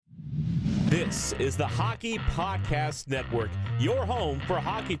This is the Hockey Podcast Network, your home for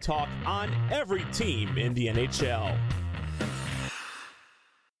hockey talk on every team in the NHL.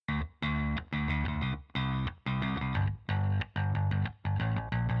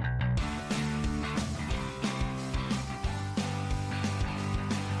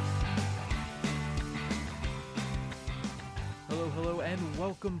 Hello, and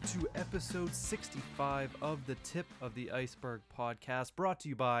welcome to episode 65 of the Tip of the Iceberg podcast, brought to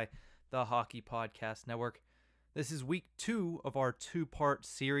you by the Hockey Podcast Network. This is week 2 of our two-part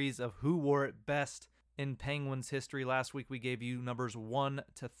series of Who Wore It Best in Penguins history. Last week we gave you numbers 1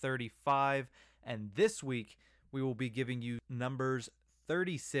 to 35, and this week we will be giving you numbers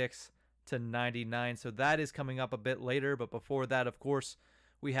 36 to 99. So that is coming up a bit later, but before that, of course,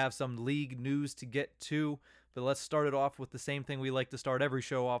 we have some league news to get to, but let's start it off with the same thing we like to start every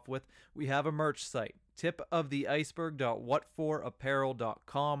show off with. We have a merch site,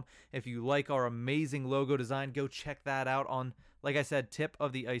 tipoftheiceberg.whatforapparel.com. If you like our amazing logo design, go check that out on, like I said,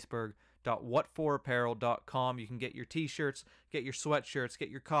 tipoftheiceberg.whatforapparel.com. You can get your t-shirts, get your sweatshirts, get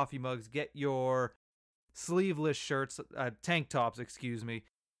your coffee mugs, get your sleeveless shirts, tank tops,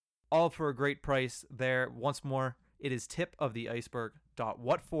 all for a great price there. Once more, it is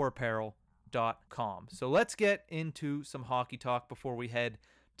tipoftheiceberg.whatforapparel.com. So let's get into some hockey talk before we head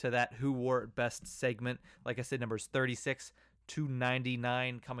to that Who Wore It Best segment. Like I said, numbers 36 to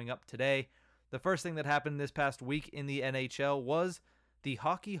 99 coming up today. The first thing that happened this past week in the NHL was the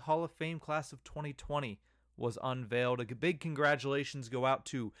Hockey Hall of Fame class of 2020 was unveiled. A big congratulations go out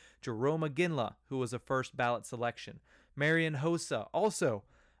to Jarome Iginla, who was a first ballot selection. Marian Hossa, also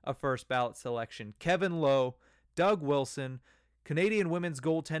a first ballot selection. Kevin Lowe, Doug Wilson, Canadian women's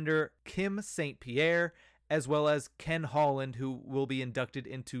goaltender Kim St. Pierre, as well as Ken Holland, who will be inducted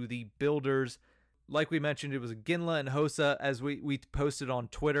into the Builders. Like we mentioned, it was Iginla and Hossa, as we posted on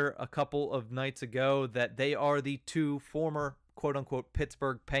Twitter a couple of nights ago, that they are the two former quote-unquote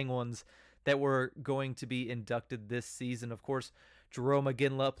Pittsburgh Penguins that were going to be inducted this season. Of course, Jarome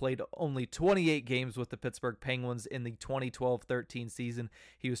Iginla played only 28 games with the Pittsburgh Penguins in the 2012-13 season.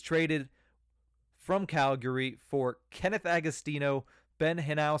 He was traded from Calgary for Kenneth Agostino, Ben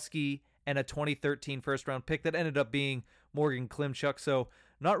Hanowski, and a 2013 first-round pick that ended up being Morgan Klimchuk. So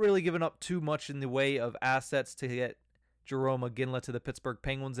not really giving up too much in the way of assets to get Jarome Iginla to the Pittsburgh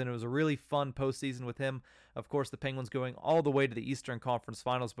Penguins, and it was a really fun postseason with him. Of course, the Penguins going all the way to the Eastern Conference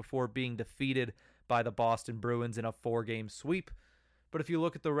Finals before being defeated by the Boston Bruins in a 4-game sweep. But if you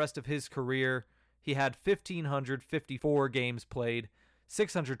look at the rest of his career, he had 1,554 games played,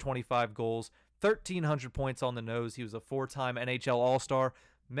 625 goals, 1,300 points on the nose. He was a 4-time NHL All-Star,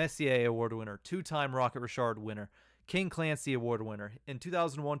 Messier Award winner, 2-time Rocket Richard winner, King Clancy Award winner. In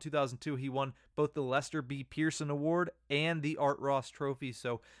 2001-2002, he won both the Lester B. Pearson Award and the Art Ross Trophy.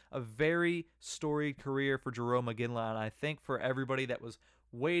 So a very storied career for Jarome Iginla, and I think for everybody that was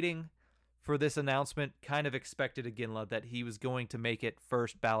waiting for this announcement, kind of expected Iginla that he was going to make it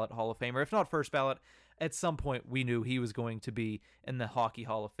first ballot Hall of Famer. If not first ballot, at some point we knew he was going to be in the Hockey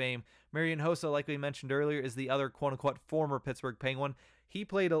Hall of Fame. Marian Hossa, like we mentioned earlier, is the other quote-unquote former Pittsburgh Penguin. He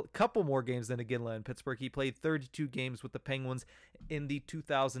played a couple more games than Iginla in Pittsburgh. He played 32 games with the Penguins in the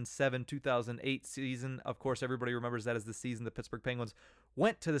 2007-2008 season. Of course, everybody remembers that as the season the Pittsburgh Penguins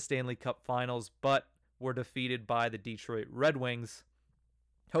went to the Stanley Cup Finals, but were defeated by the Detroit Red Wings.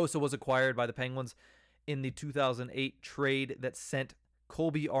 Hossa was acquired by the Penguins in the 2008 trade that sent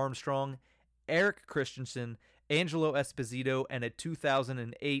Colby Armstrong, Eric Christensen, Angelo Esposito, and a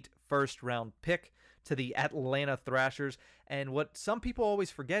 2008 first-round pick to the Atlanta Thrashers. And what some people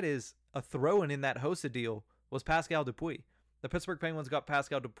always forget is a throw-in in that Hossa deal was Pascal Dupuis. The Pittsburgh Penguins got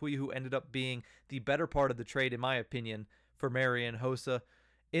Pascal Dupuis, who ended up being the better part of the trade, in my opinion, for Marian Hossa.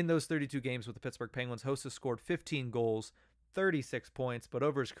 In those 32 games with the Pittsburgh Penguins, Hossa scored 15 goals, 36 points, but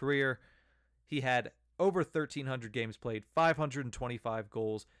over his career, he had over 1,300 games played, 525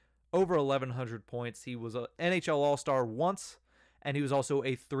 goals, over 1,100 points. He was an NHL All-Star once, and he was also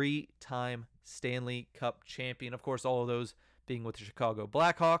a 3-time Stanley Cup champion. Of course, all of those being with the Chicago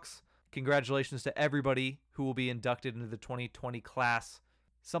Blackhawks. Congratulations to everybody who will be inducted into the 2020 class.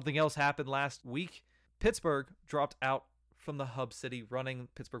 Something else happened last week. Pittsburgh dropped out from the hub city running.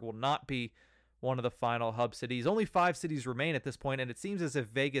 Pittsburgh will not be one of the final hub cities. Only 5 cities remain at this point, and it seems as if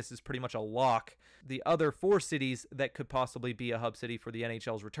Vegas is pretty much a lock. The other 4 cities that could possibly be a hub city for the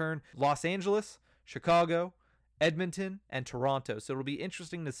NHL's return: Los Angeles, Chicago, Edmonton, and Toronto. So it'll be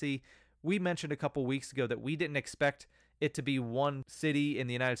interesting to see. We mentioned a couple weeks ago that we didn't expect it to be one city in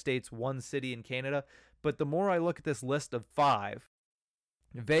the United States, one city in Canada, but the more I look at this list of 5,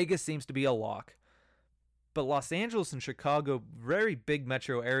 Vegas seems to be a lock. But Los Angeles and Chicago, very big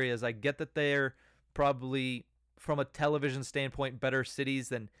metro areas. I get that they're probably, from a television standpoint, better cities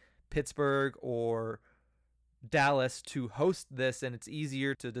than Pittsburgh or Dallas to host this, and it's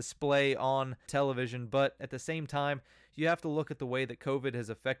easier to display on television. But at the same time, you have to look at the way that COVID has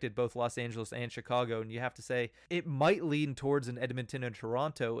affected both Los Angeles and Chicago, and you have to say it might lean towards an Edmonton and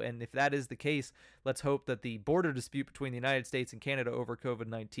Toronto. And if that is the case, let's hope that the border dispute between the United States and Canada over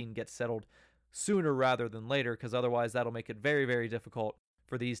COVID-19 gets settled sooner rather than later, because otherwise that'll make it very, very difficult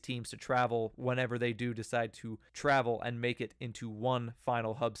for these teams to travel whenever they do decide to travel and make it into one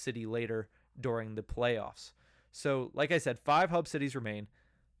final hub city later during the playoffs. So, like I said, 5 hub cities remain.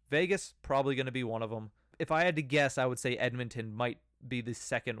 Vegas probably going to be one of them. If I had to guess, I would say Edmonton might be the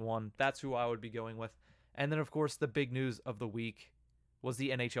second one. That's who I would be going with. And then, of course, the big news of the week was the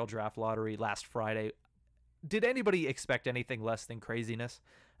NHL Draft Lottery last Friday. Did anybody expect anything less than craziness?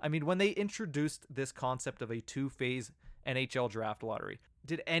 I mean, when they introduced this concept of a 2-phase NHL Draft Lottery,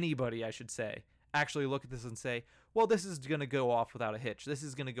 did anybody, I should say, actually look at this and say, well, this is going to go off without a hitch. This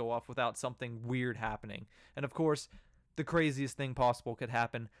is going to go off without something weird happening. And of course, the craziest thing possible could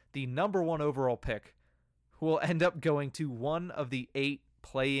happen. The number 1 overall pick will end up going to one of the 8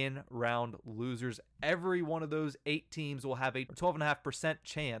 play-in round losers. Every one of those 8 teams will have a 12.5%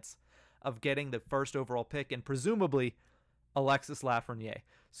 chance of getting the first overall pick, and presumably Alexis Lafreniere.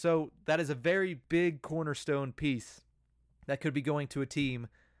 So that is a very big cornerstone piece that could be going to a team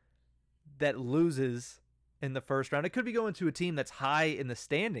that loses in the first round. It could be going to a team that's high in the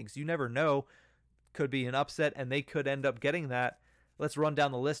standings. You never know. Could be an upset, and they could end up getting that. Let's run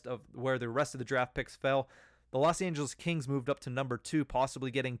down the list of where the rest of the draft picks fell. The Los Angeles Kings moved up to number 2,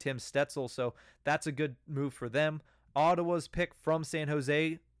 possibly getting Tim Stetzel, so that's a good move for them. Ottawa's pick from San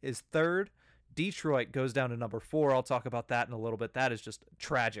Jose is 3rd. Detroit goes down to number 4. I'll talk about that in a little bit. That is just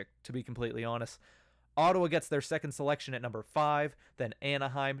tragic, to be completely honest. Ottawa gets their second selection at number 5. Then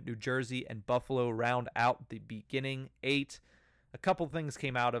Anaheim, New Jersey, and Buffalo round out the beginning 8. A couple things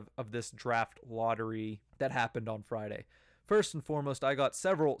came out of this draft lottery that happened on Friday. First and foremost, I got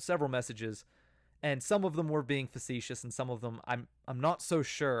several messages, and some of them were being facetious, and some of them I'm not so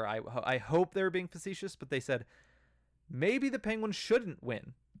sure. I hope they're being facetious, but they said maybe the Penguins shouldn't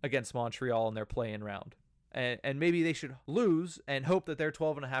win against Montreal in their play-in round. And maybe they should lose and hope that their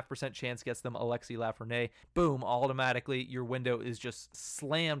 12.5% chance gets them Alexis Lafreniere. Boom, automatically your window is just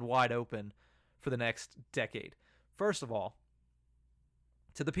slammed wide open for the next decade. First of all,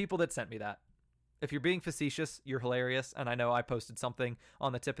 to the people that sent me that, if you're being facetious, you're hilarious. And I know I posted something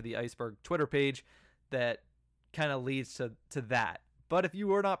on the Tip of the Iceberg Twitter page that kind of leads to that. But if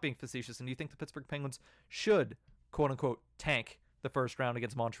you are not being facetious and you think the Pittsburgh Penguins should, quote-unquote, tank the first round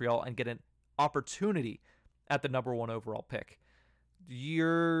against Montreal and get an opportunity at the number 1 overall pick,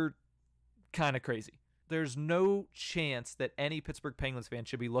 you're kind of crazy. There's no chance that any Pittsburgh Penguins fan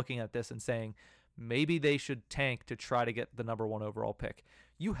should be looking at this and saying maybe they should tank to try to get the number 1 overall pick.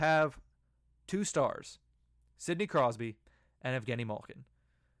 You have 2 stars, Sidney Crosby and Evgeny Malkin.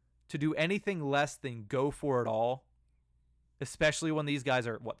 To do anything less than go for it all, especially when these guys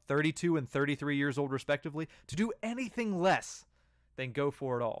are, 32 and 33 years old respectively, to do anything less than go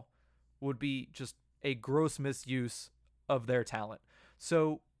for it all would be just a gross misuse of their talent.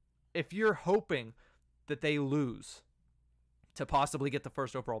 So if you're hoping that they lose to possibly get the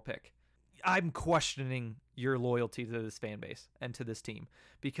first overall pick, I'm questioning your loyalty to this fan base and to this team,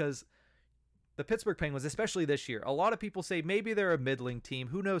 because the Pittsburgh Penguins, especially this year, a lot of people say maybe they're a middling team.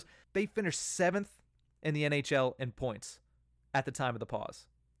 Who knows? They finished 7th in the NHL in points at the time of the pause.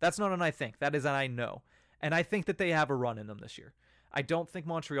 That's not an I think. That is an I know. And I think that they have a run in them this year. I don't think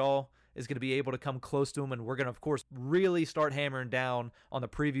Montreal is going to be able to come close to them, and we're going to, of course, really start hammering down on the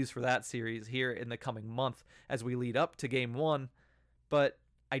previews for that series here in the coming month as we lead up to Game 1. But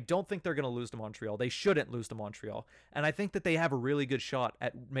I don't think they're going to lose to Montreal. They shouldn't lose to Montreal. And I think that they have a really good shot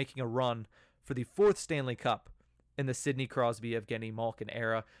at making a run for the 4th Stanley Cup in the Sidney Crosby, Evgeny Malkin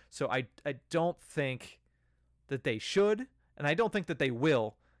era. So I don't think that they should, and I don't think that they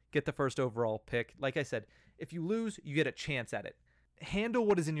will get the first overall pick. Like I said, if you lose, you get a chance at it. Handle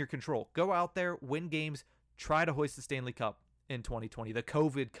what is in your control. Go out there, win games, try to hoist the Stanley Cup in 2020, the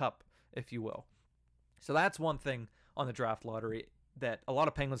COVID Cup, if you will. So that's one thing on the draft lottery that a lot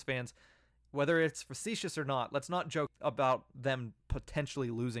of Penguins fans, whether it's facetious or not, let's not joke about them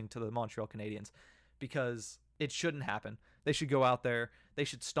potentially losing to the Montreal Canadiens, because it shouldn't happen. They should go out there, they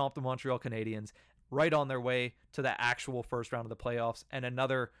should stomp the Montreal Canadiens right on their way to the actual first round of the playoffs and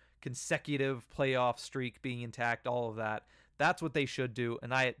another consecutive playoff streak being intact, all of that. That's what they should do,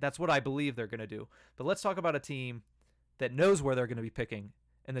 and that's what I believe they're going to do. But let's talk about a team that knows where they're going to be picking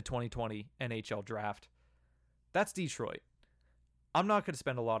in the 2020 NHL draft. That's Detroit. I'm not going to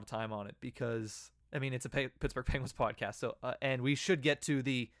spend a lot of time on it because, I mean, it's a Pittsburgh Penguins podcast. So, and we should get to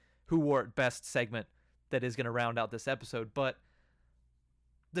the Who Wore It Best segment that is going to round out this episode. But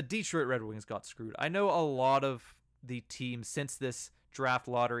the Detroit Red Wings got screwed. I know a lot of the teams since this draft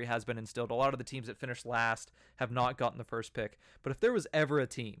lottery has been instilled, a lot of the teams that finished last have not gotten the first pick. But if there was ever a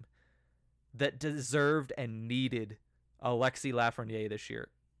team that deserved and needed Alexis Lafreniere this year,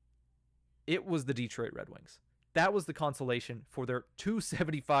 it was the Detroit Red Wings. That was the consolation for their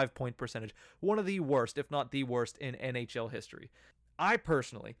 275 point percentage, one of the worst, if not the worst, in NHL history. I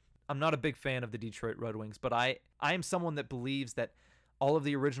personally, I'm not a big fan of the Detroit Red Wings, but I am someone that believes that all of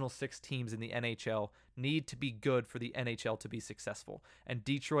the original 6 teams in the NHL need to be good for the NHL to be successful. And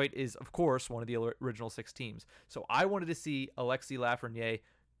Detroit is, of course, one of the original 6 teams. So I wanted to see Alexis Lafreniere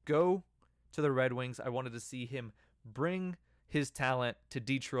go to the Red Wings. I wanted to see him bring his talent to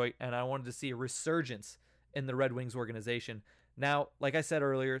Detroit, and I wanted to see a resurgence in the Red Wings organization. Now, like I said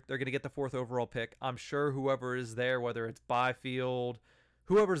earlier, they're going to get the 4th overall pick. I'm sure whoever is there, whether it's Byfield,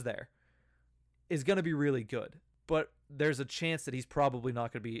 whoever's there, is going to be really good. But there's a chance that he's probably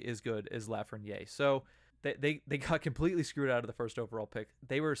not going to be as good as Lafreniere. So they got completely screwed out of the 1st overall pick.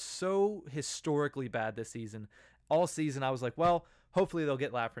 They were so historically bad this season. All season, I was like, well, hopefully they'll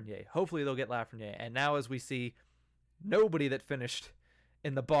get Lafreniere. Hopefully they'll get Lafreniere. And now as we see, nobody that finished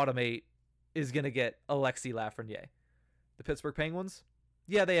in the bottom 8 is going to get Alexis Lafreniere. The Pittsburgh Penguins?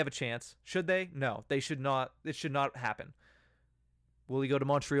 Yeah, they have a chance. Should they? No, they should not. It should not happen. Will he go to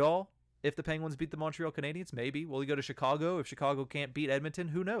Montreal if the Penguins beat the Montreal Canadiens? Maybe. Will he go to Chicago if Chicago can't beat Edmonton?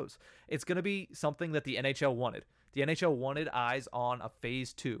 Who knows? It's going to be something that the NHL wanted. The NHL wanted eyes on a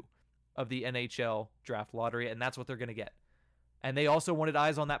phase 2 of the NHL draft lottery, and that's what they're going to get. And they also wanted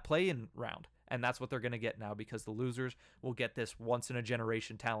eyes on that play-in round. And that's what they're going to get now because the losers will get this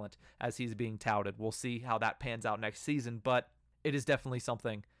once-in-a-generation talent as he's being touted. We'll see how that pans out next season, but it is definitely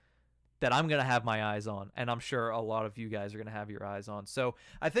something that I'm going to have my eyes on, and I'm sure a lot of you guys are going to have your eyes on. So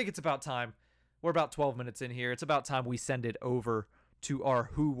I think it's about time. We're about 12 minutes in here. It's about time we send it over to our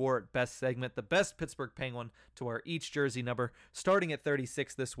Who Wore It Best segment, the best Pittsburgh Penguin to wear each jersey number, starting at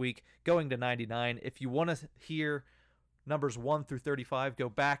 36 this week, going to 99. If you want to hear numbers 1 through 35, go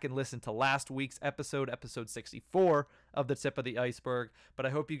back and listen to last week's episode 64 of The Tip of the Iceberg. But I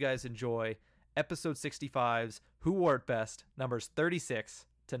hope you guys enjoy episode 65's Who Wore It Best, numbers 36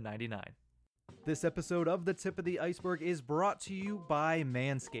 to 99. This episode of The Tip of the Iceberg is brought to you by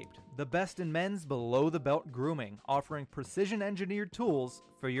Manscaped, the best in men's below-the-belt grooming, offering precision-engineered tools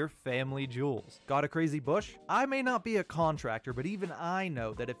for your family jewels. Got a crazy bush? I may not be a contractor, but even I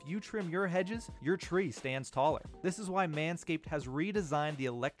know that if you trim your hedges, your tree stands taller. This is why Manscaped has redesigned the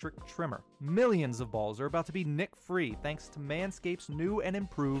electric trimmer. Millions of balls are about to be nick-free thanks to Manscaped's new and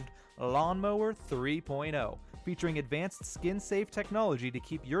improved Lawnmower 3.0. featuring advanced skin-safe technology to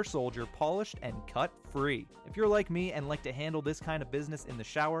keep your soldier polished and cut-free. If you're like me and like to handle this kind of business in the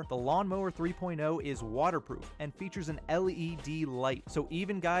shower, the Lawnmower 3.0 is waterproof and features an LED light, so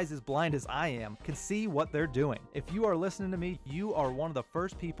even guys as blind as I am can see what they're doing. If you are listening to me, you are one of the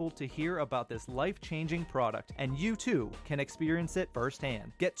first people to hear about this life-changing product, and you too can experience it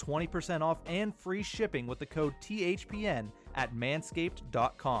firsthand. Get 20% off and free shipping with the code THPN at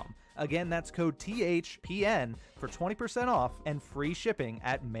manscaped.com. Again, that's code THPN for 20% off and free shipping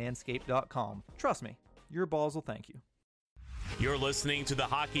at manscaped.com. Trust me, your balls will thank you. You're listening to the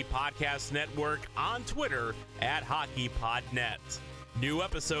Hockey Podcast Network on Twitter at HockeyPodNet. New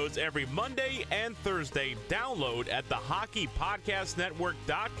episodes every Monday and Thursday. Download at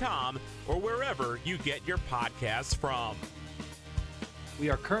thehockeypodcastnetwork.com or wherever you get your podcasts from. We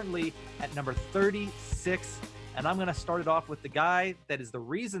are currently at number 36. And I'm going to start it off with the guy that is the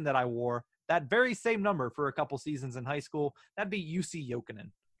reason that I wore that very same number for a couple seasons in high school. That'd be Jussi Jokinen.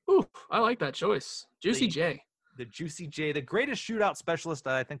 Ooh, I like that choice. Juicy J. The Juicy J, the greatest shootout specialist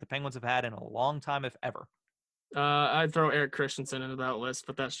that I think the Penguins have had in a long time, if ever. I'd throw Eric Christensen into that list,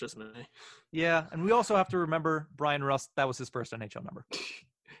 but that's just me. Yeah, and we also have to remember Brian Rust. That was his first NHL number.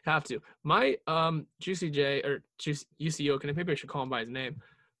 Have to. My Juicy J, or Jussi Jokinen, maybe I should call him by his name.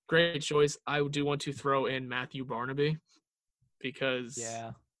 Great choice. I do want to throw in Matthew Barnaby because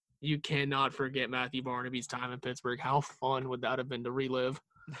you cannot forget Matthew Barnaby's time in Pittsburgh. How fun would that have been to relive?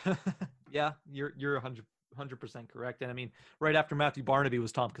 Yeah, you're 100% correct. And I mean, right after Matthew Barnaby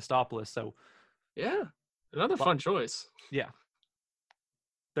was Tom Kostopoulos. So yeah, another fun choice. Yeah.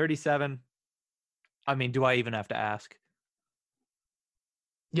 37. I mean, do I even have to ask?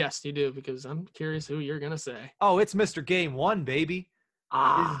 Yes, you do, because I'm curious who you're going to say. Oh, it's Mr. Game 1, baby.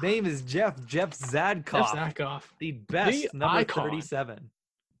 His name is Jeff Zadkoff. Jeff Zadkoff. The best, number icon. 37.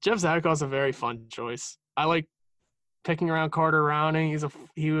 Jeff Zadkoff's a very fun choice. I like picking around Carter Rowney.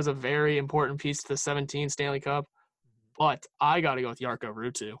 He was a very important piece to the 17 Stanley Cup. But I got to go with Jarkko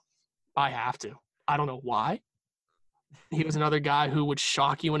Ruutu. I have to. I don't know why. He was another guy who would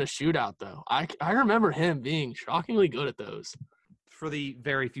shock you in a shootout, though. I remember him being shockingly good at those. For the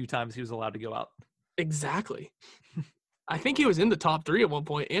very few times he was allowed to go out. Exactly. I think he was in the top 3 at one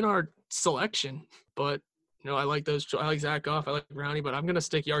point in our selection. But, I like those. I like Zach Goff. I like Rowney. But I'm going to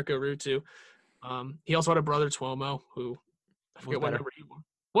stick Jarkko Ruutu. He also had a brother, Tuomo, who I forget what number he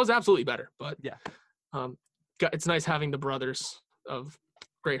was absolutely better. But yeah, it's nice having the brothers of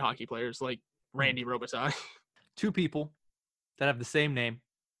great hockey players like Randy Robitaille. 2 people that have the same name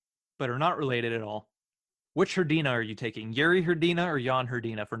but are not related at all. Which Hrdina are you taking? Yuri Hrdina or Jan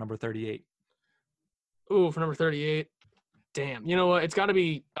Hrdina for number 38? Ooh, for number 38. Damn. You know what? It's got to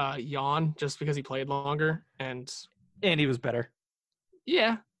be Jan just because he played longer. And he was better.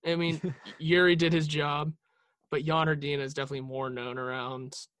 Yeah. I mean, Yuri did his job, but Jan Hrdina is definitely more known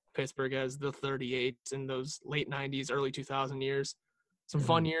around Pittsburgh as the 38 in those late 90s, early 2000 years. Some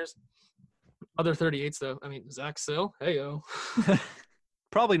fun years. Other 38s, though. I mean, Zach Sill, hey-o.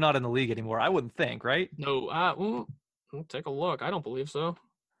 Probably not in the league anymore, I wouldn't think, right? No, we'll take a look. I don't believe so.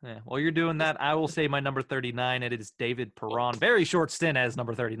 Yeah, while you're doing that, I will say my number 39, it is David Perron. Very short stint as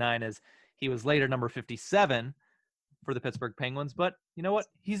number 39, as he was later number 57 for the Pittsburgh Penguins. But you know what?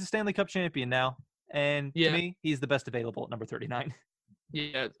 He's a Stanley Cup champion now. And to me, he's the best available at number 39.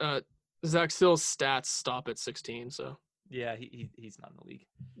 Yeah, Zach Sill's stats stop at 16, so. Yeah, he's not in the league.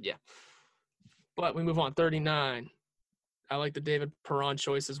 Yeah. But we move on. 39. I like the David Perron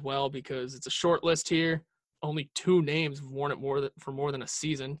choice as well because it's a short list here. Only 2 names have worn it for more than a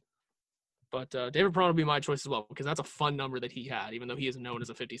season. But David Perron would be my choice as well because that's a fun number that he had, even though he is known as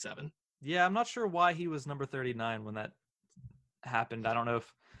a 57. Yeah, I'm not sure why he was number 39 when that happened. I don't know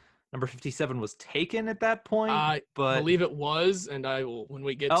if number 57 was taken at that point. But I believe it was, and I will when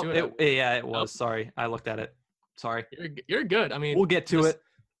we get to it. It was. Sorry, I looked at it. Sorry. You're good. I mean, we'll get to it.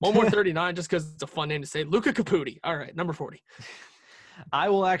 One more 39 just because it's a fun name to say. Luca Caputi. All right, number 40. I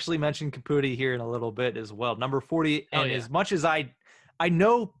will actually mention Caputi here in a little bit as well. Number 40, and as much as I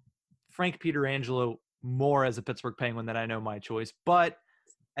know Frank Pietrangelo more as a Pittsburgh Penguin than I know my choice, but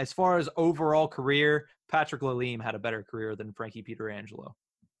as far as overall career, Patrick Lalime had a better career than Frankie Pietrangelo.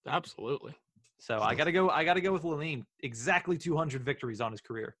 Absolutely. So I gotta go with Lalime. Exactly 200 victories on his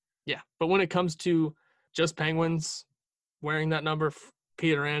career. Yeah, but when it comes to just Penguins wearing that number,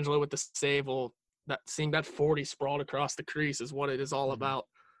 Pietrangelo with the save, seeing that 40 sprawled across the crease is what it is all about.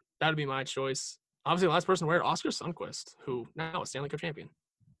 That'd be my choice. Obviously, the last person to wear it, Oscar Sundqvist, who now is Stanley Cup champion.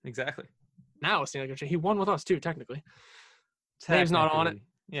 Exactly. Now is Stanley Cup champion. He won with us too, technically. Name's not on it.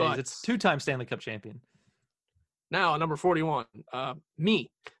 Yeah, he's a 2-time Stanley Cup champion. Now, number 41,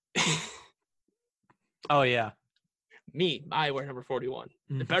 me. Oh, yeah. Me. I wear number 41.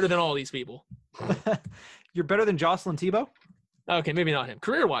 Better than all these people. You're better than Jocelyn Thibault? Okay, maybe not him.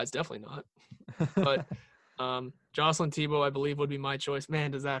 Career-wise, definitely not. But Jocelyn Thibault, I believe, would be my choice.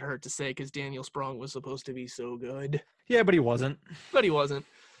 Man, does that hurt to say because Daniel Sprong was supposed to be so good. Yeah, but he wasn't.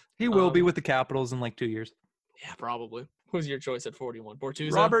 He will be with the Capitals in like 2 years. Yeah, probably. Who's your choice at 41?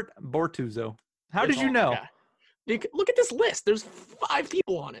 Bortuzzo? Robert Bortuzzo. How did you know? Look at this list. There's 5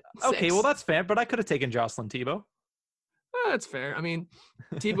 people on it. 6. Okay, well, that's fair, but I could have taken Jocelyn Thibault. That's fair. I mean,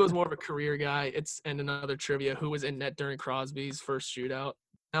 Thibault's more of a career guy. And another trivia, who was in net during Crosby's first shootout.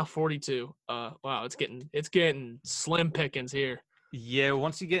 Now 42. Wow, it's getting slim pickings here. Yeah,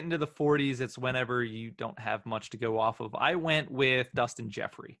 once you get into the 40s, it's whenever you don't have much to go off of. I went with Dustin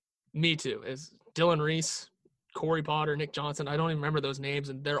Jeffrey. Me too. Is Dylan Reese, Corey Potter, Nick Johnson. I don't even remember those names,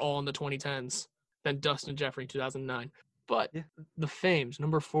 and they're all in the 2010s. Then Dustin Jeffrey, 2009. But the Fames,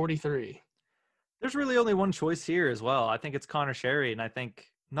 number 43. There's really only one choice here as well. I think it's Connor Sherry, and I think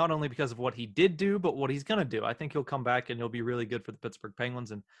not only because of what he did do, but what he's going to do. I think he'll come back and he'll be really good for the Pittsburgh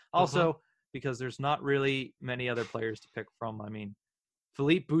Penguins, and also because there's not really many other players to pick from. I mean,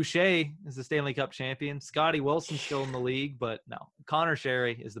 Philippe Boucher is the Stanley Cup champion. Scotty Wilson's still in the league, but no. Connor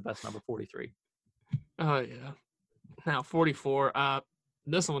Sherry is the best number 43. Oh, yeah. Now, 44.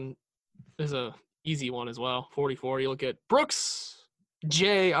 This one is a easy one as well. 44, you look at Brooks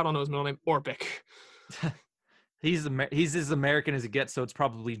J. I don't know his middle name. Orpik. He's as American as it gets, so it's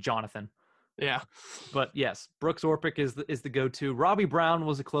probably Jonathan. Yeah. But yes, Brooks Orpik is the go-to. Robbie Brown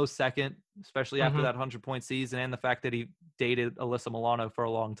was a close second, especially after that 100-point season and the fact that he dated Alyssa Milano for a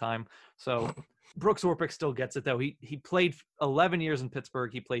long time. So Brooks Orpik still gets it, though. He played 11 years in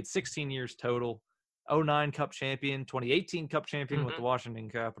Pittsburgh. He played 16 years total. 2009 Cup champion, 2018 Cup champion with the Washington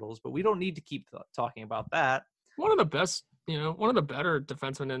Capitals. But we don't need to keep talking about that. One of the best, one of the better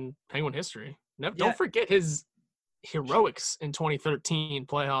defensemen in Penguin history. Don't forget his heroics in 2013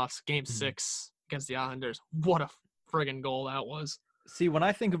 playoffs, Game 6 against the Islanders. What a friggin' goal that was. See, when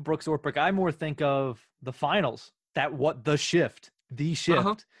I think of Brooks Orpik, I more think of the finals. The shift,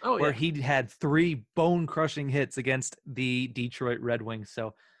 where he had 3 bone-crushing hits against the Detroit Red Wings.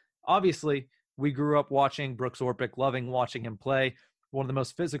 So, obviously, we grew up watching Brooks Orpik, loving watching him play. One of the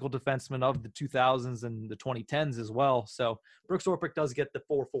most physical defensemen of the 2000s and the 2010s as well. So, Brooks Orpik does get the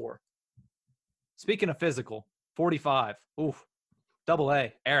 4-4. Speaking of physical, 45. Oof. AA,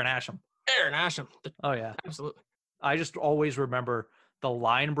 Aaron Asham. Aaron Asham. Oh, yeah. Absolutely. I just always remember the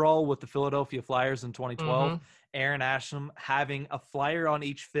line brawl with the Philadelphia Flyers in 2012. Aaron Asham having a Flyer on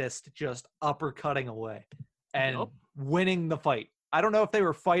each fist, just uppercutting away and winning the fight. I don't know if they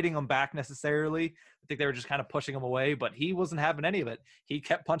were fighting him back necessarily. I think they were just kind of pushing him away, but he wasn't having any of it. He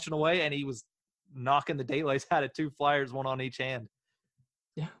kept punching away, and he was knocking the daylights out of 2 Flyers, 1 on each hand.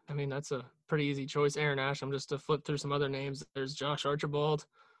 Yeah, I mean, that's a pretty easy choice. Aaron Asham, just to flip through some other names. There's Josh Archibald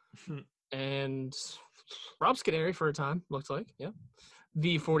and Rob Scuderi for a time, looks like. Yeah.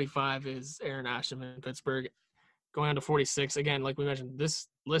 The 45 is Aaron Asham in Pittsburgh. Going on to 46. Again, like we mentioned, this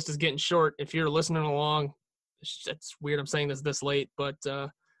list is getting short. If you're listening along, it's weird I'm saying this late, but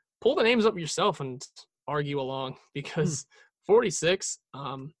pull the names up yourself and argue along, because 46,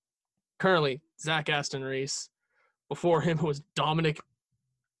 currently Zach Aston Reese. Before him was Dominic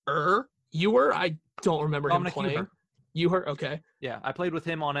Ewer. I don't remember Dominic him playing. Ewer, okay. Yeah, I played with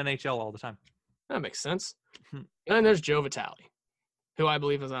him on NHL all the time. That makes sense. And then there's Joe Vitale, who I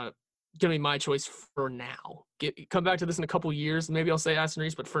believe is going to be my choice for now. Come back to this in a couple years. Maybe I'll say Aston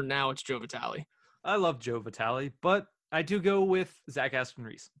Reese, but for now it's Joe Vitale. I love Joe Vitale, but I do go with Zach Aston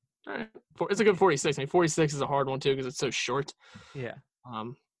Reese. All right. It's a good 46. I mean, 46 is a hard one, too, because it's so short. Yeah.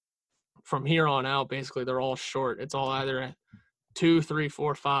 From here on out, basically, they're all short. It's all either 2, 3,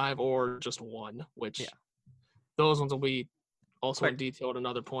 4, 5, or just 1, which those ones will be also in detail at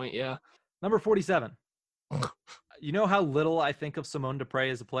another point. Yeah. Number 47. You know how little I think of Simone Dupre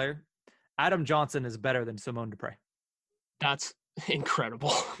as a player? Adam Johnson is better than Simone Dupre. That's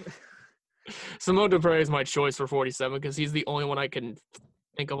incredible. Simone Dupre is my choice for 47 because he's the only one I can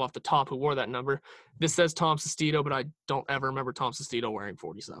think of off the top who wore that number. This says Tom Sestito, but I don't ever remember Tom Sestito wearing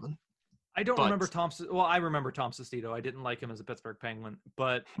 47. I remember Tom. Well, I remember Tom Sestito. I didn't like him as a Pittsburgh Penguin,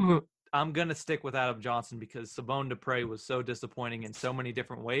 but I'm going to stick with Adam Johnson because Simone Dupre was so disappointing in so many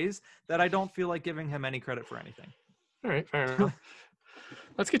different ways that I don't feel like giving him any credit for anything. All right, fair enough.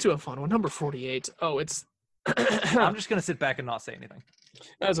 Let's get to a fun one. Number 48. Oh, it's I'm just going to sit back and not say anything.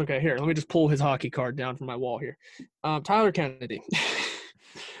 That's okay. Here, let me just pull his hockey card down from my wall here. Tyler Kennedy,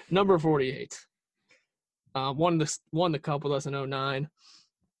 number 48. Won the cup with us in 09.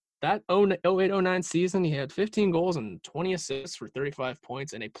 That 08-09 season, he had 15 goals and 20 assists for 35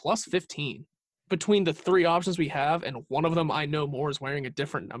 points and a plus 15. Between the 3 options we have, and one of them I know more is wearing a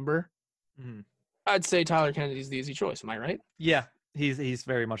different number, I'd say Tyler Kennedy's the easy choice. Am I right? Yeah. He's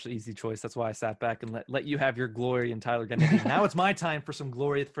very much the easy choice. That's why I sat back and let you have your glory in Tyler Kennedy. Now it's my time for some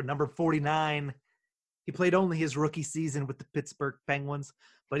glory for number 49. He played only his rookie season with the Pittsburgh Penguins,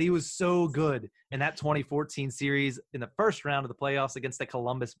 but he was so good in that 2014 series in the first round of the playoffs against the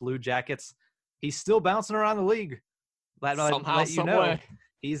Columbus Blue Jackets. He's still bouncing around the league. Somehow, some way.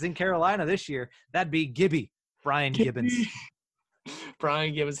 He's in Carolina this year. That'd be Brian Gibbons.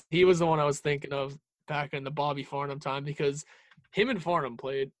 Brian Gibbons. He was the one I was thinking of back in the Bobby Farnham time because him and Farnham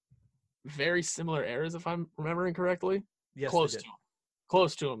played very similar eras, if I'm remembering correctly. Yes,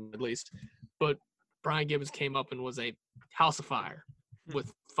 Close to him, at least. But Brian Gibbons came up and was a house of fire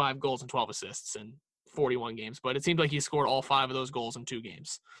with 5 goals and 12 assists in 41 games. But it seemed like he scored all 5 of those goals in 2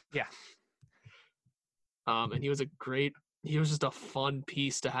 games. Yeah. And he was just a fun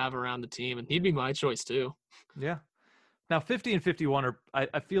piece to have around the team. And he'd be my choice, too. Yeah. Now, 50 and 51 are,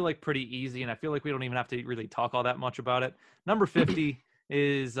 I feel like, pretty easy, and I feel like we don't even have to really talk all that much about it. Number 50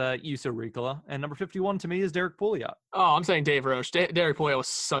 is Juuso Riikola, and number 51 to me is Derek Pouliot. Oh, I'm saying Dave Roche. Derek Pouliot was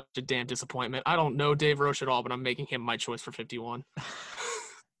such a damn disappointment. I don't know Dave Roche at all, but I'm making him my choice for 51.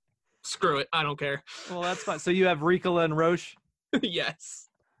 Screw it. I don't care. Well, that's fine. So you have Riikola and Roche? Yes.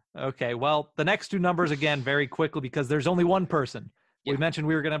 Okay, well, the next 2 numbers, again, very quickly, because there's only one person. Yeah. We mentioned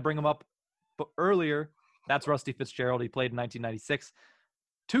we were going to bring him up earlier. That's Rusty Fitzgerald. He played in 1996.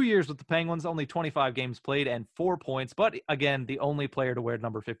 2 years with the Penguins, only 25 games played and 4 points. But again, the only player to wear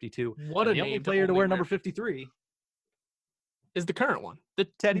number 52. What a the only player to wear number 53 is the current one, the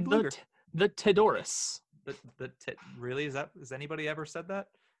Teddy Bluger, the Tedoris. Really? Has anybody ever said that?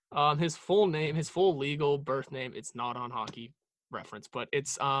 His full name, his full legal birth name. It's not on Hockey Reference, but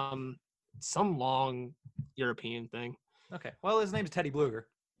it's some long European thing. Okay. Well, his name's Teddy Bluger.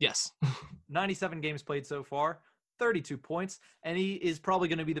 Yes. 97 games played so far, 32 points, and he is probably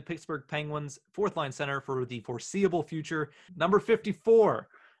going to be the Pittsburgh Penguins' fourth-line center for the foreseeable future. Number 54.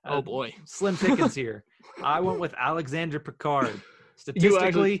 Oh, boy. Slim pickings here. I went with Alexander Picard.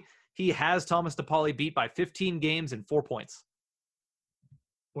 Statistically, he has Thomas DePauli beat by 15 games and 4 points.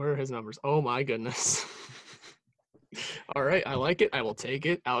 Where are his numbers? Oh, my goodness. All right, I like it. I will take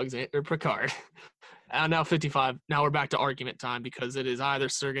it. Alexander Picard. Now 55. Now we're back to argument time because it is either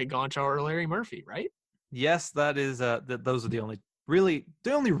Sergei Gonchar or Larry Murphy, right? Yes, that is. Those are the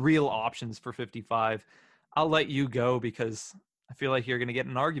only real options for 55. I'll let you go because I feel like you're going to get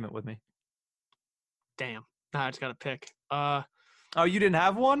in an argument with me. Damn. Now I just got to pick. Oh, you didn't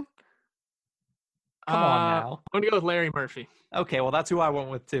have one? Come on now. I'm going to go with Larry Murphy. Okay, well, that's who I went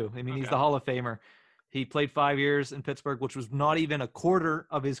with too. I mean, he's the Hall of Famer. He played 5 years in Pittsburgh, which was not even a quarter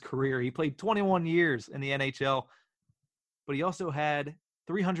of his career. He played 21 years in the NHL, but he also had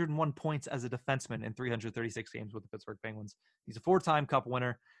 301 points as a defenseman in 336 games with the Pittsburgh Penguins. He's a 4-time Cup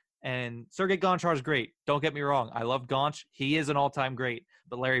winner, and Sergei Gonchar is great. Don't get me wrong. I love Gonch. He is an all-time great,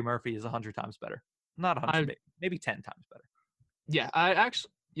 but Larry Murphy is 100 times better. Not 100, maybe 10 times better. Yeah,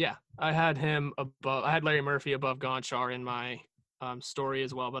 I had him above. I had Larry Murphy above Gonchar in my story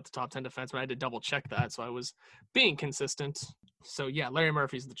as well about the top 10 defensemen. I had to double check that, so I was being consistent. So yeah, Larry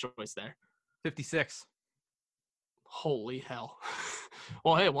Murphy's the choice there. 56. Holy hell.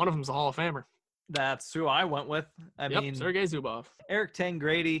 Well, hey, one of them's a Hall of Famer. That's who I went with. I mean, Sergei Zubov. Eric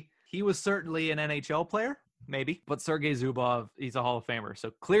Tangradi, he was certainly an NHL player, maybe, but Sergei Zubov, he's a Hall of Famer.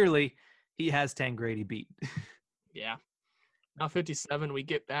 So clearly he has Tangradi beat. Yeah. Now 57, we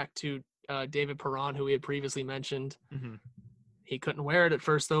get back to David Perron, who we had previously mentioned. Mm-hmm. He couldn't wear it at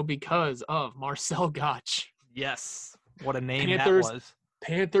first, though, because of Marcel Gottsch. Yes. What a name that was.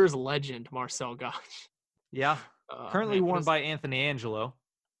 Panthers legend, Marcel Gottsch. Yeah. Currently worn by Anthony Angelo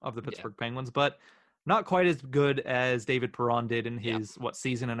of the Pittsburgh Penguins, but not quite as good as David Perron did in his,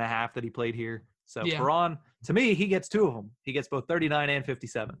 season and a half that he played here. So Perron, to me, he gets 2 of them. He gets both 39 and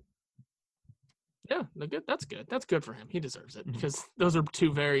 57. Yeah, that's good. That's good for him. He deserves it because those are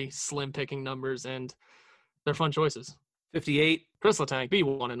 2 very slim picking numbers, and they're fun choices. 58. Chris Letang, the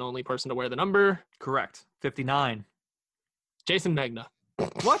one and only person to wear the number. Correct. 59. Jason Megna.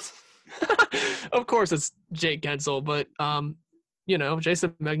 What? Of course it's Jake Gensel, but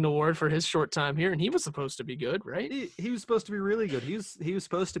Jason Megna wore it for his short time here, and he was supposed to be good, right? He was supposed to be really good. He was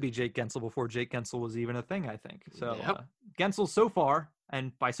supposed to be Jake Gensel before Jake Gensel was even a thing, I think. So Gensel so far,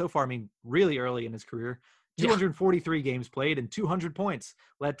 and by so far I mean really early in his career, 243 games played and 200 points.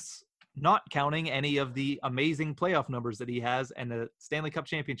 Let's not counting any of the amazing playoff numbers that he has and the Stanley Cup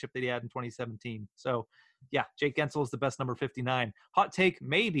championship that he had in 2017. So, yeah, Jake Gensel is the best number 59. Hot take,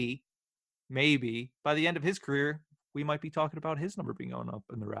 maybe by the end of his career, we might be talking about his number being going up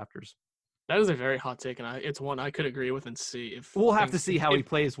in the rafters. That is a very hot take, and it's one I could agree with and see. If we'll have to see how he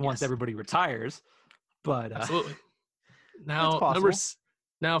plays once everybody retires. But absolutely.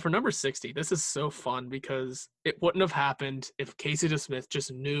 Now, for number 60, this is so fun because it wouldn't have happened if Casey DeSmith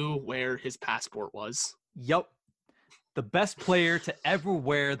just knew where his passport was. Yep. The best player to ever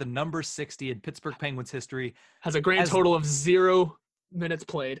wear the number 60 in Pittsburgh Penguins history. Has a grand total of 0 minutes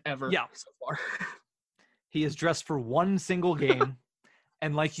played ever so far. He is dressed for 1 single game.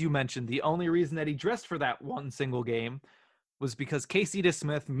 And like you mentioned, the only reason that he dressed for that 1 single game was because Casey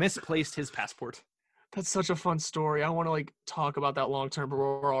DeSmith misplaced his passport. That's such a fun story. I want to talk about that long term, but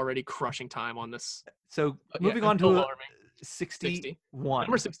we're already crushing time on this. So moving on to 61.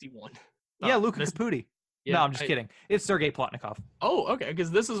 Number 61. Yeah, Luka Caputi. Yeah, no, I'm just kidding. It's Sergei Plotnikov. Oh, okay. Because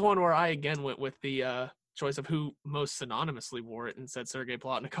this is one where I again went with the choice of who most synonymously wore it and said Sergei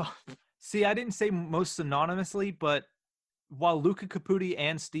Plotnikov. See, I didn't say most synonymously, but while Luka Caputi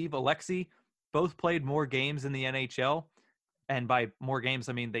and Steve Alexi both played more games in the NHL, and by more games,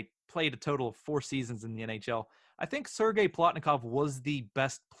 I mean they played a total of 4 seasons in the NHL, I think Sergei Plotnikov was the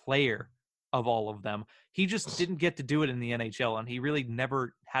best player of all of them. He just didn't get to do it in the NHL, and he really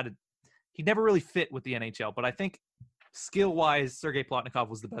never he never really fit with the NHL. But I think skill-wise, Sergei Plotnikov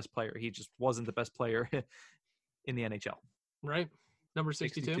was the best player. He just wasn't the best player in the NHL. Right. Number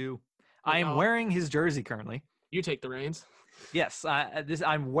 62. I am wearing his jersey currently. You take the reins. Yes.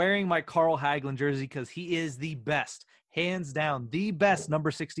 I'm wearing my Carl Hagelin jersey because he is the best, hands down, the best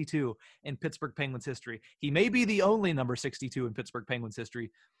number 62 in Pittsburgh Penguins history. He may be the only number 62 in Pittsburgh Penguins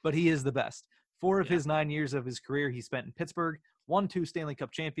history, but he is the best. 4 of his 9 years of his career he spent in Pittsburgh, won 2 Stanley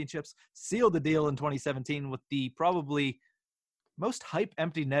Cup championships, sealed the deal in 2017 with the probably most hype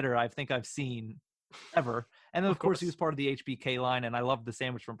empty netter I think I've seen ever. And then, of course, he was part of the HBK line, and I love the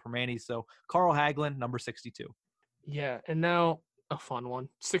sandwich from Permane. So Carl Hagelin, number 62. Yeah, and now a fun one,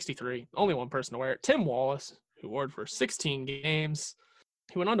 63. Only one person to wear it. Tim Wallace. who wore it for 16 games.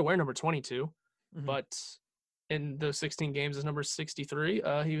 He went on to wear number 22, but in those 16 games as number 63,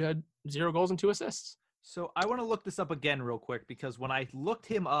 he had 0 goals and 2 assists. So I want to look this up again real quick, because when I looked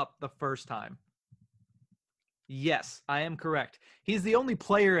him up the first time, yes, I am correct. He's the only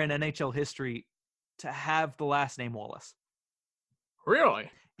player in NHL history to have the last name Wallace.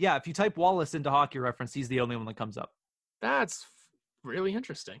 Really? Yeah, if you type Wallace into Hockey Reference, he's the only one that comes up. That's really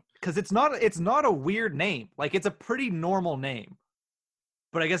interesting. Because it's not a weird name. Like, it's a pretty normal name.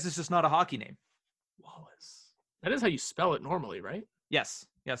 But I guess it's just not a hockey name. Wallace. That is how you spell it normally, right? Yes,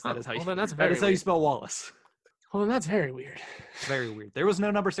 that is how you. Then that's that is how you spell Wallace. Well, then that's very weird. Very weird. There was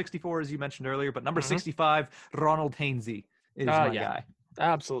no number 64, as you mentioned earlier, but number 65, Ronald Hainsey, is my guy.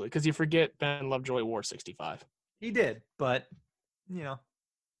 Absolutely, because you forget Ben Lovejoy wore 65. He did, but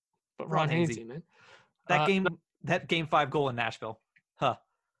But Ron Hainsey, man. That game 5 goal in Nashville. Huh.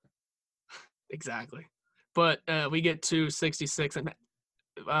 Exactly. But we get to 66, and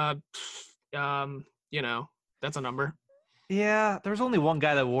that's a number. Yeah, there was only one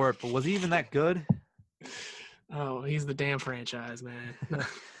guy that wore it, but was he even that good? Oh, he's the damn franchise, man.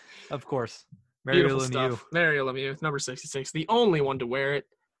 Of course. Mario Lemieux. Stuff. Mario Lemieux, number 66. The only one to wear it.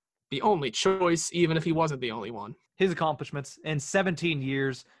 The only choice, even if he wasn't the only one. His accomplishments in 17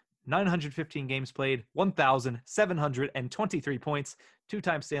 years, 915 games played, 1,723 points,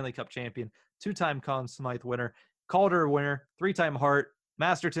 2-time Stanley Cup champion, 2-time Conn Smythe winner, Calder winner, 3-time Hart,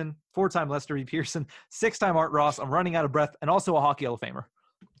 Masterton, 4-time Lester B. Pearson, 6-time Art Ross. I'm running out of breath, and also a Hockey Hall of Famer.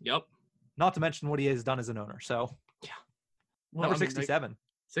 Yep. Not to mention what he has done as an owner. So, yeah. Well, number 67.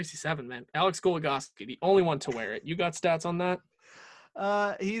 67, man. Alex Goligoski, the only one to wear it. You got stats on that?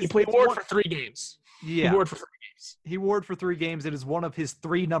 He played Ward for 3 games. Yeah. He wore it for 3 games. He wore it for 3 games. It is one of his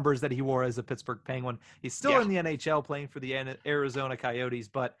 3 numbers that he wore as a Pittsburgh Penguin. He's still in the NHL playing for the Arizona Coyotes,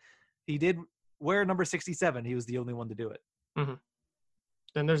 but he did wear number 67. He was the only one to do it. Mm-hmm.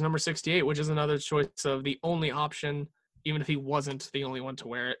 Then there's number 68, which is another choice of the only option, even if he wasn't the only one to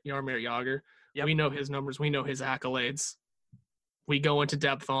wear it, Jaromir Jagr. Yep. We know his numbers. We know his accolades. We go into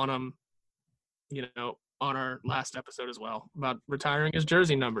depth on him, on our last episode as well, about retiring his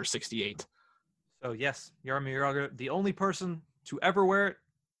jersey number 68. So, yes, Jaromir Jagr, the only person to ever wear it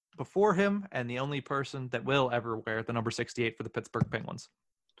before him, and the only person that will ever wear the number 68 for the Pittsburgh Penguins.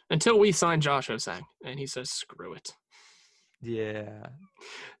 Until we sign Josh Osang, and he says, screw it. Yeah.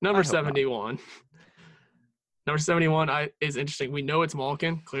 Number 71. Number 71 is interesting. We know it's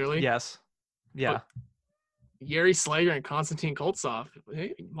Malkin, clearly. Yes. Yeah. Yuri Slager and Konstantin Koltsov.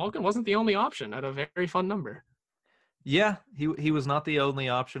 Malkin wasn't the only option at a very fun number. Yeah, he was not the only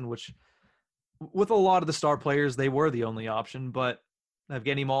option, which with a lot of the star players, they were the only option, but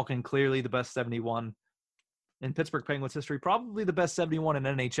Evgeny Malkin, clearly the best 71 in Pittsburgh Penguins history, probably the best 71 in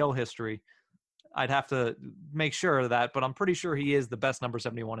NHL history. I'd have to make sure of that, but I'm pretty sure he is the best number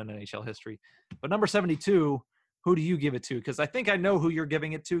 71 in NHL history. But number 72, who do you give it to? Because I think I know who you're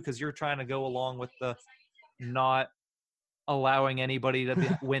giving it to, because you're trying to go along with the not allowing anybody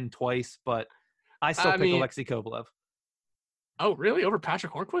to win twice, but I still pick Alexei Kovalev. Oh, really? Over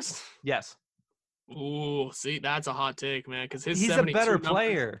Patrick Hornqvist? Yes. Ooh, see, that's a hot take, man, because he's a better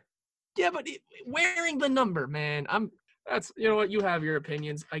player. Yeah, but wearing the number, man, that's, you know what, you have your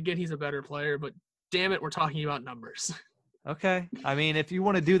opinions. I get he's a better player, but damn it, we're talking about numbers. Okay. I mean, if you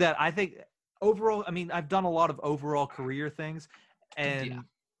want to do that, I think overall, I've done a lot of overall career things, and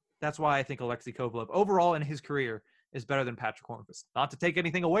that's why I think Alexei Kovalev overall in his career is better than Patrick Hornqvist. Not to take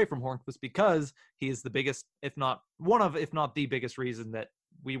anything away from Hornqvist, because he is the biggest, if not the biggest reason that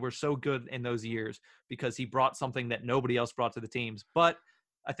we were so good in those years, because he brought something that nobody else brought to the teams. But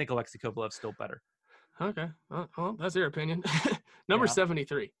I think Alexei Kovalev's still better. Okay. Well, that's your opinion. Number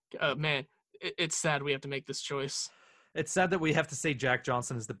 73. Man, it's sad we have to make this choice. It's sad that we have to say Jack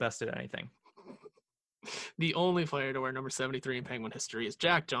Johnson is the best at anything. The only player to wear number 73 in Penguin history is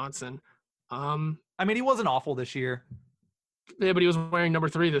Jack Johnson. He wasn't awful this year. Yeah, but he was wearing number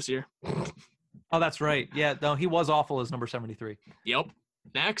 3 this year. Oh, that's right. Yeah, no, he was awful as number 73. Yep.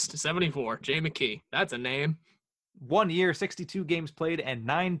 Next, 74, Jay McKee. That's a name. 1 year, 62 games played, and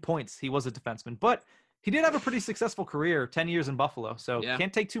 9 points. He was a defenseman, but he did have a pretty successful career, 10 years in Buffalo, so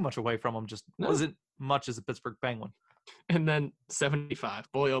can't take too much away from him. Just wasn't much as a Pittsburgh Penguin. And then 75,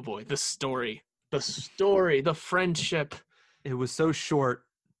 boy, oh boy, the story, the friendship. It was so short,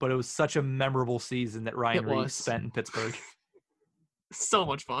 but it was such a memorable season that Ryan Reeves spent in Pittsburgh. So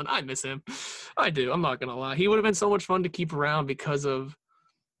much fun. I miss him. I do. I'm not going to lie. He would have been so much fun to keep around because of,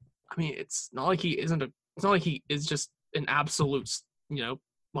 it's not like he is just an absolute,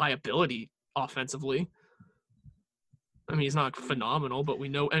 liability offensively. He's not phenomenal, but we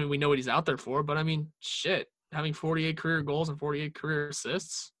know what he's out there for. But shit, having 48 career goals and 48 career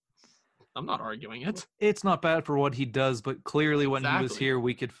assists. I'm not arguing it. It's not bad for what he does, but clearly when he was Exactly. here,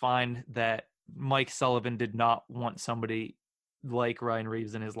 we could find that Mike Sullivan did not want somebody like Ryan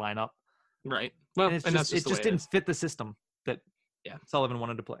Reeves in his lineup. Right. Well, And that's just it just didn't is. fit the system that Sullivan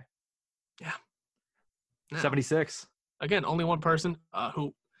wanted to play. Yeah. Now, 76. Again, only one person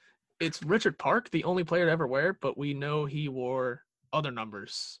who it's Richard Park, the only player to ever wear it, but we know he wore other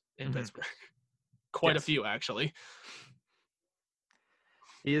numbers in Pittsburgh. Quite a few, actually.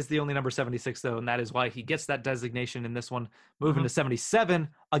 He is the only number 76, though, and that is why he gets that designation in this one. Moving to 77.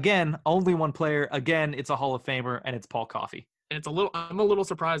 Again, only one player. Again, it's a Hall of Famer, and it's Paul Coffey. And I'm a little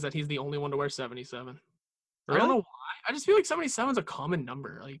surprised that he's the only one to wear 77. Really? I don't know why. I just feel like 77 is a common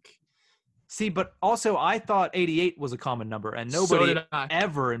number. Like, see, but also I thought 88 was a common number, and nobody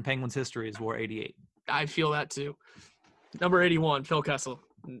ever in Penguins history has wore 88. I feel that too. Number 81, Phil Kessel.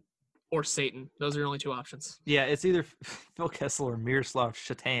 Or Satan. Those are your only two options. Yeah, it's either Phil Kessel or Miroslav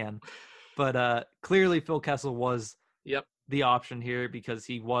Shatan. But clearly Phil Kessel was the option here because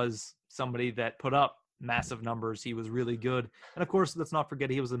he was somebody that put up massive numbers. He was really good. And, of course, let's not forget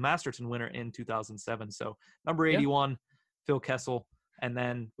he was the Masterton winner in 2007. So, number 81, Phil Kessel. And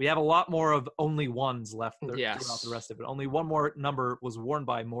then we have a lot more of only ones left throughout the rest of it. Only one more number was worn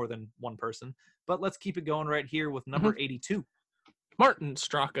by more than one person. But let's keep it going right here with number 82. Martin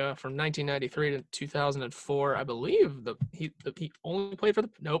Straka from 1993 to 2004, I believe. He only played for the.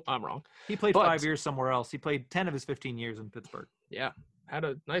 Nope, I'm wrong. He played 5 years somewhere else. He played 10 of his 15 years in Pittsburgh. Yeah, had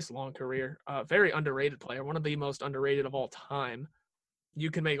a nice long career. Very underrated player, one of the most underrated of all time.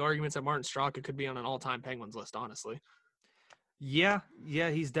 You can make arguments that Martin Straka could be on an all-time Penguins list, honestly. Yeah,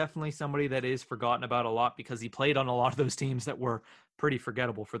 he's definitely somebody that is forgotten about a lot because he played on a lot of those teams that were pretty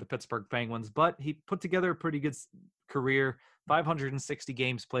forgettable for the Pittsburgh Penguins. But he put together a pretty good career. 560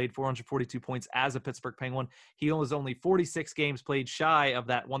 games played, 442 points as a Pittsburgh Penguin. He was only 46 games played shy of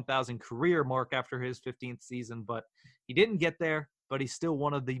that 1,000 career mark after his 15th season, but he didn't get there, but he's still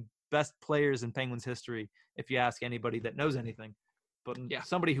one of the best players in Penguins history, if you ask anybody that knows anything. But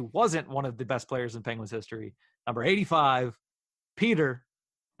somebody who wasn't one of the best players in Penguins history, number 85, Peter,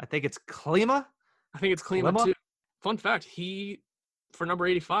 I think it's Klima? I think it's Klima too. Fun fact, he, for number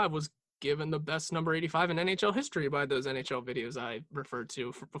 85, was given the best number 85 in NHL history by those NHL videos I referred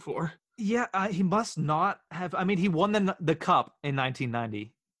to before. Yeah, he must not have. I mean, he won the Cup in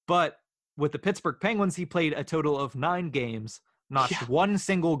 1990, but with the Pittsburgh Penguins, he played a total of 9 games, notched one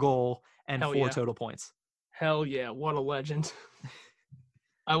single goal, and 4 total points. Hell yeah, what a legend.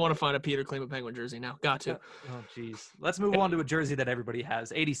 I want to find a Peter Klima Penguin jersey now. Got to. Oh, jeez. Let's move on to a jersey that everybody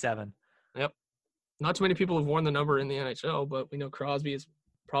has, 87. Yep. Not too many people have worn the number in the NHL, but we know Crosby is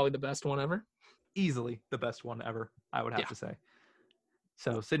probably the best one ever. Easily the best one ever, I would have to say.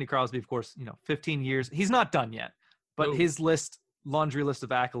 So Sidney Crosby, of course, 15 years. He's not done yet, but his laundry list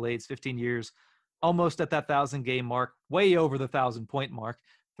of accolades, 15 years, almost at that 1,000-game mark, way over the 1,000-point mark.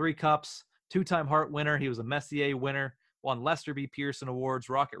 3 cups, 2-time Hart winner. He was a Messier winner, won Lester B. Pearson Awards,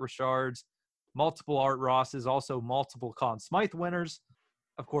 Rocket Richards, multiple Art Rosses, also multiple Conn Smythe winners.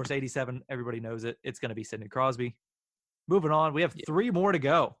 Of course, 87, everybody knows it. It's going to be Sidney Crosby. Moving on, we have 3 more to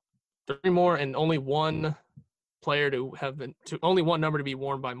go. 3 more, and only one player only one number to be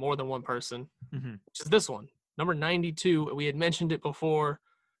worn by more than one person, which is this one, number 92. We had mentioned it before.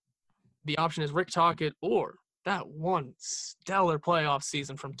 The option is Rick Tocchet or that one stellar playoff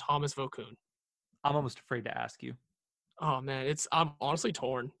season from Thomas Vokoun. I'm almost afraid to ask you. Oh man, I'm honestly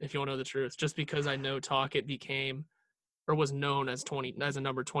torn, if you want to know the truth, just because I know Tocchet became or was known as a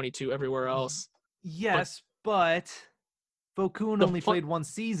number 22 everywhere else. Yes, but Vokoun only played 1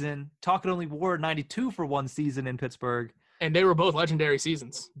 season. Tocchet only wore 92 for 1 season in Pittsburgh. And they were both legendary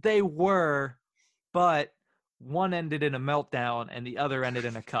seasons. They were, but one ended in a meltdown and the other ended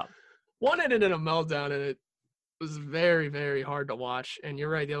in a cup. One ended in a meltdown, and it was very, very hard to watch. And you're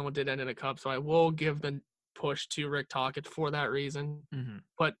right, the other one did end in a cup, so I will give the push to Rick Tocchet for that reason.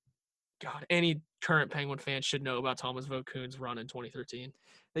 But, God, any current Penguin fan should know about Thomas Vokoun's run in 2013.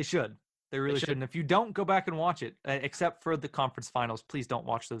 They should. They really should. And if you don't, go back and watch it, except for the conference finals. Please don't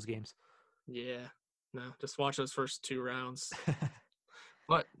watch those games. Yeah. No, just watch those first 2 rounds.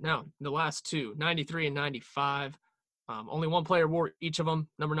 But now, the last 2, 93 and 95, only one player wore each of them.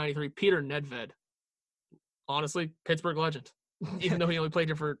 Number 93, Peter Nedved. Honestly, Pittsburgh legend. Even though he only played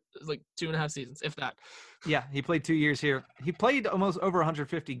here for like 2.5 seasons, if that. Yeah, he played 2 years here. He played almost over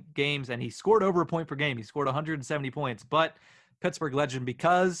 150 games, and he scored over a point per game. He scored 170 points. But Pittsburgh legend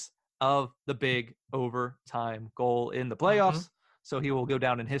because of the big overtime goal in the playoffs. So he will go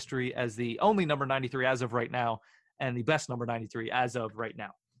down in history as the only number 93 as of right now and the best number 93 as of right now.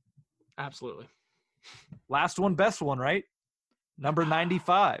 Absolutely. Last one, best one, right? Number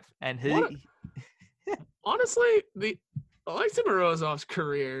 95. And honestly, the Alexei Morozov's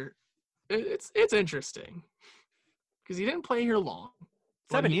career, it's interesting because he didn't play here long.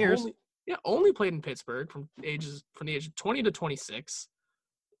 7 years. Only played in Pittsburgh from the age of 20 to 26.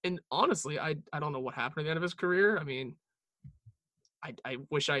 And honestly, I don't know what happened at the end of his career. I mean, I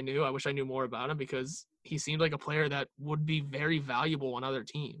wish I knew. I wish I knew more about him because he seemed like a player that would be very valuable on other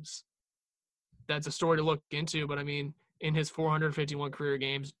teams. That's a story to look into, but I mean, in his 451 career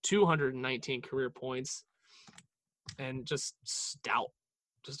games, 219 career points, and just stout.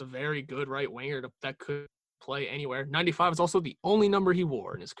 Just a very good right winger that could play anywhere. 95 is also the only number he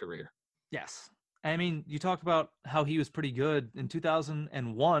wore in his career. Yes. I mean, you talked about how he was pretty good in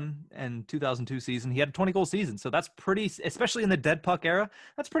 2001 and 2002 season. He had a 20-goal season, so that's pretty, especially in the dead puck era,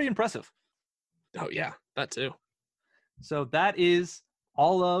 that's pretty impressive. Oh, yeah, that too. So that is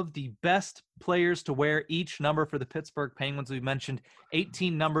all of the best players to wear each number for the Pittsburgh Penguins. We mentioned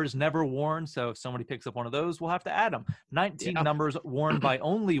 18 numbers never worn, so if somebody picks up one of those, we'll have to add them. 19 numbers worn by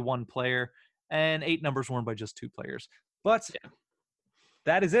only one player, and 8 numbers worn by just 2 players. But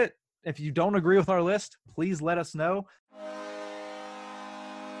that is it. If you don't agree with our list, please let us know.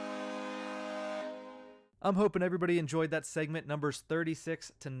 I'm hoping everybody enjoyed that segment, numbers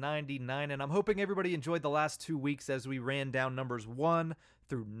 36 to 99, and I'm hoping everybody enjoyed the last 2 weeks as we ran down numbers 1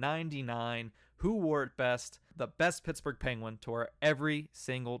 through 99, who wore it best, the best Pittsburgh Penguin to wear every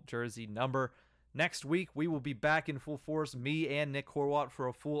single jersey number. Next week, we will be back in full force, me and Nick Horwat, for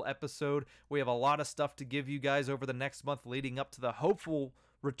a full episode. We have a lot of stuff to give you guys over the next month leading up to the hopeful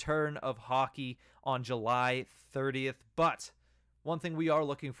return of hockey on July 30th. But one thing we are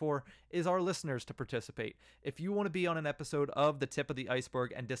looking for is our listeners to participate. If you want to be on an episode of The Tip of the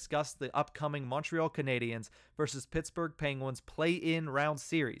Iceberg and discuss the upcoming Montreal Canadiens versus Pittsburgh Penguins play-in round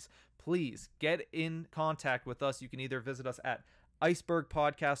series, please get in contact with us. You can either visit us at Iceberg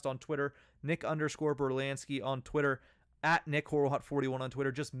Podcast on Twitter, Nick_Berlansky on Twitter, at Nick Horwat41 on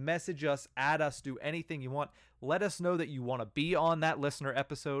Twitter. Just message us, add us, do anything you want. Let us know that you want to be on that listener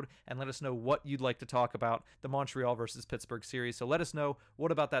episode, and let us know what you'd like to talk about the Montreal versus Pittsburgh series. So let us know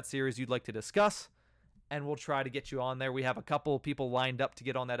what about that series you'd like to discuss, and we'll try to get you on there. We have a couple of people lined up to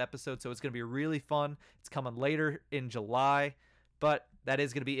get on that episode, so it's going to be really fun. It's coming later in July, but that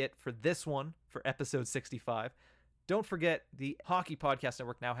is going to be it for this one, for episode 65. Don't forget, the Hockey Podcast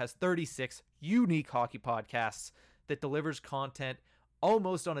Network now has 36 unique hockey podcasts that delivers content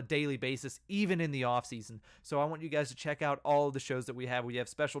almost on a daily basis, even in the off season. So I want you guys to check out all of the shows that we have. We have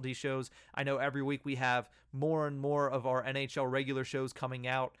specialty shows. I know every week we have more and more of our NHL regular shows coming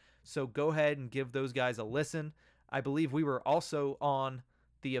out. So go ahead and give those guys a listen. I believe we were also on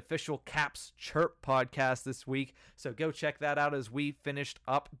the official Caps Chirp podcast this week. So go check that out as we finished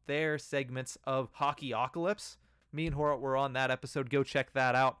up their segments of Hockeyocalypse. Me and Horwat were on that episode. Go check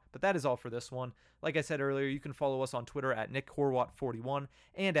that out. But that is all for this one. Like I said earlier, you can follow us on Twitter at Nick Horwat41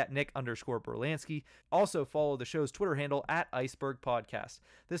 and at Nick_Berlansky. Also follow the show's Twitter handle at Iceberg Podcast.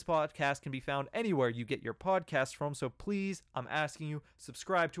 This podcast can be found anywhere you get your podcasts from, so please, I'm asking you,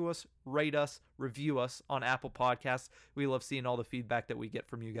 subscribe to us, rate us, review us on Apple Podcasts. We love seeing all the feedback that we get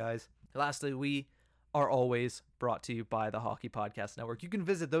from you guys. Lastly, we are always brought to you by the Hockey Podcast Network. You can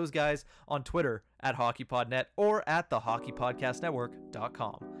visit those guys on Twitter at HockeyPodNet or at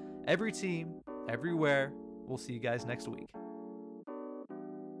thehockeypodcastnetwork.com. Every team, everywhere. We'll see you guys next week.